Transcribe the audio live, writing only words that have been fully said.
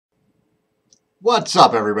What's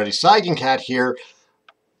up, everybody? Saigan Cat here.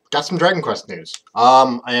 Got some Dragon Quest news.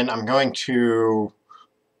 And I'm going to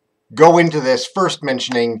go into this first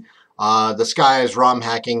mentioning the Sky's ROM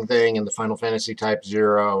hacking thing and the Final Fantasy Type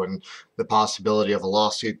 0 and the possibility of a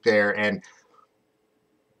lawsuit there. And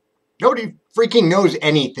nobody freaking knows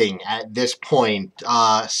anything at this point.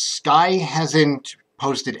 Sky hasn't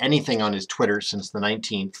posted anything on his Twitter since the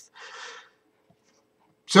 19th.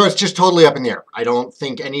 So it's just totally up in the air. I don't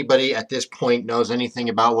think anybody at this point knows anything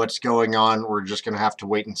about what's going on. We're just going to have to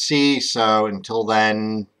wait and see. So until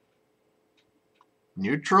then,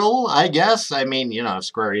 neutral, I guess. I mean, you know, if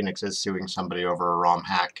Square Enix is suing somebody over a ROM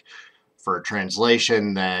hack for a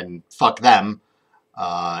translation, then fuck them.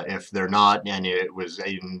 If they're not, and it was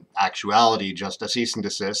in actuality just a cease and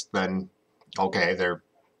desist, then okay, they're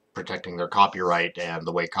protecting their copyright, and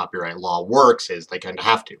the way copyright law works is they kind of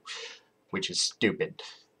have to, which is stupid.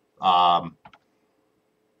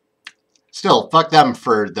 Still, fuck them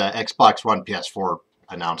for the Xbox One PS4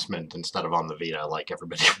 announcement instead of on the Vita like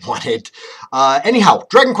everybody wanted. Anyhow,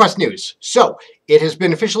 Dragon Quest news. So, it has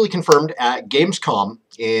been officially confirmed at Gamescom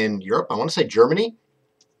in Europe, I want to say Germany.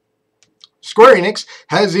 Square Enix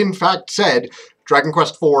has in fact said Dragon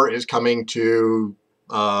Quest IV is coming to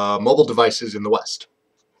mobile devices in the West.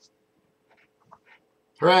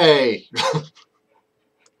 Hooray!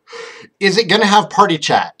 Is it going to have party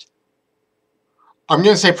chat? I'm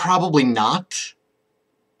going to say probably not.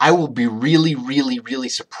 I will be really, really, really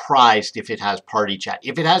surprised if it has party chat.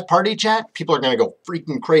 If it has party chat, people are going to go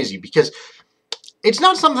freaking crazy because it's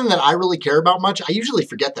not something that I really care about much. I usually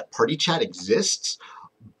forget that party chat exists,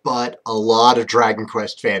 but a lot of Dragon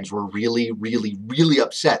Quest fans were really, really, really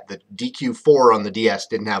upset that DQ4 on the DS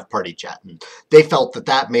didn't have party chat. And they felt that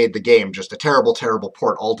that made the game just a terrible, terrible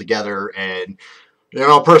port altogether. And, you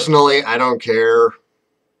know, personally, I don't care.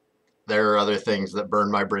 There are other things that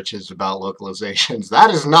burn my britches about localizations. That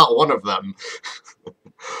is not one of them.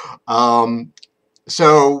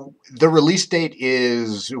 So the release date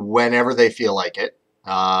is whenever they feel like it,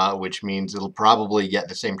 which means it'll probably get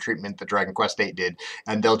the same treatment that Dragon Quest VIII did,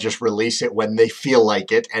 and they'll just release it when they feel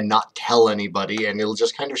like it and not tell anybody, and it'll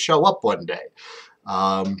just kind of show up one day.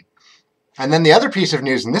 And then the other piece of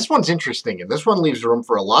news, and this one's interesting, and this one leaves room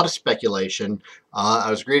for a lot of speculation. I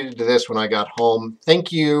was greeted to this when I got home.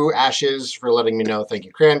 Thank you, Ashes, for letting me know. Thank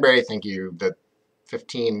you, Cranberry. Thank you, the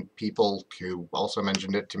 15 people who also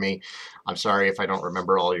mentioned it to me. I'm sorry if I don't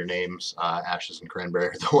remember all your names. Ashes and Cranberry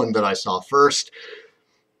are the one that I saw first.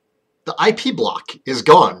 The IP block is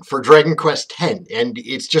gone for Dragon Quest X, and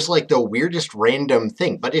it's just like the weirdest random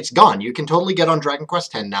thing, but it's gone. You can totally get on Dragon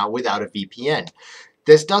Quest X now without a VPN.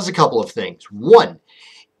 This does a couple of things. One,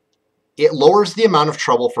 it lowers the amount of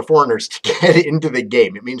trouble for foreigners to get into the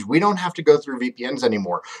game. It means we don't have to go through VPNs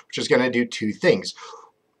anymore, which is going to do two things.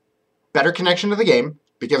 Better connection to the game,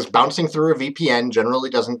 because bouncing through a VPN generally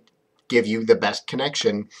doesn't give you the best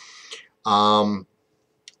connection.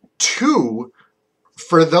 Two,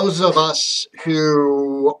 for those of us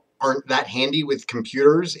who aren't that handy with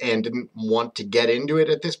computers and didn't want to get into it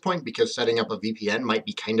at this point because setting up a VPN might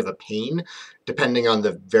be kind of a pain depending on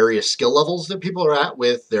the various skill levels that people are at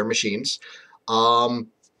with their machines. Good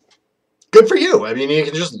for you. I mean, you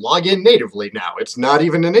can just log in natively now. It's not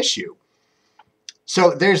even an issue.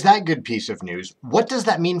 So there's that good piece of news. What does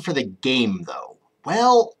that mean for the game, though?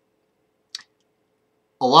 Well,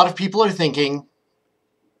 a lot of people are thinking,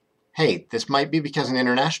 hey, this might be because an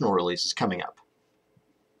international release is coming up.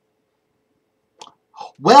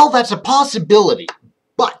 Well, that's a possibility,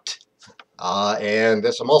 but, and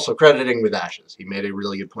this I'm also crediting with Ashes. He made a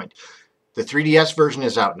really good point. The 3DS version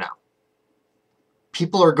is out now.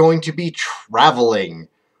 People are going to be traveling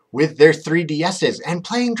with their 3DSs and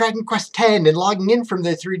playing Dragon Quest X and logging in from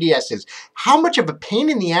their 3DSs. How much of a pain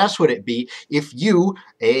in the ass would it be if you,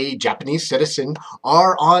 a Japanese citizen,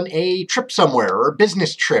 are on a trip somewhere or a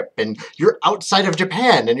business trip and you're outside of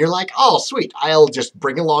Japan and you're like, oh, sweet, I'll just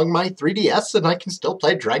bring along my 3DS and I can still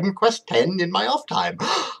play Dragon Quest X in my off time.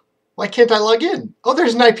 Why can't I log in? Oh,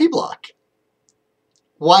 there's an IP block.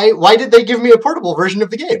 Why did they give me a portable version of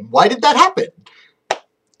the game? Why did that happen?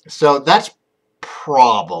 So that's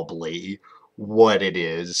probably what it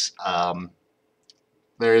is.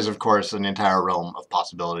 There is, of course, an entire realm of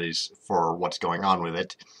possibilities for what's going on with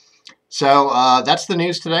it. So that's the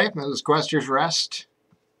news today. This is Quester's Rest.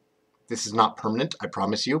 This is not permanent, I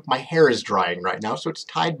promise you. My hair is drying right now, so it's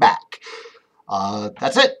tied back.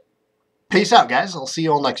 That's it. Peace out, guys. I'll see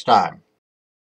you all next time.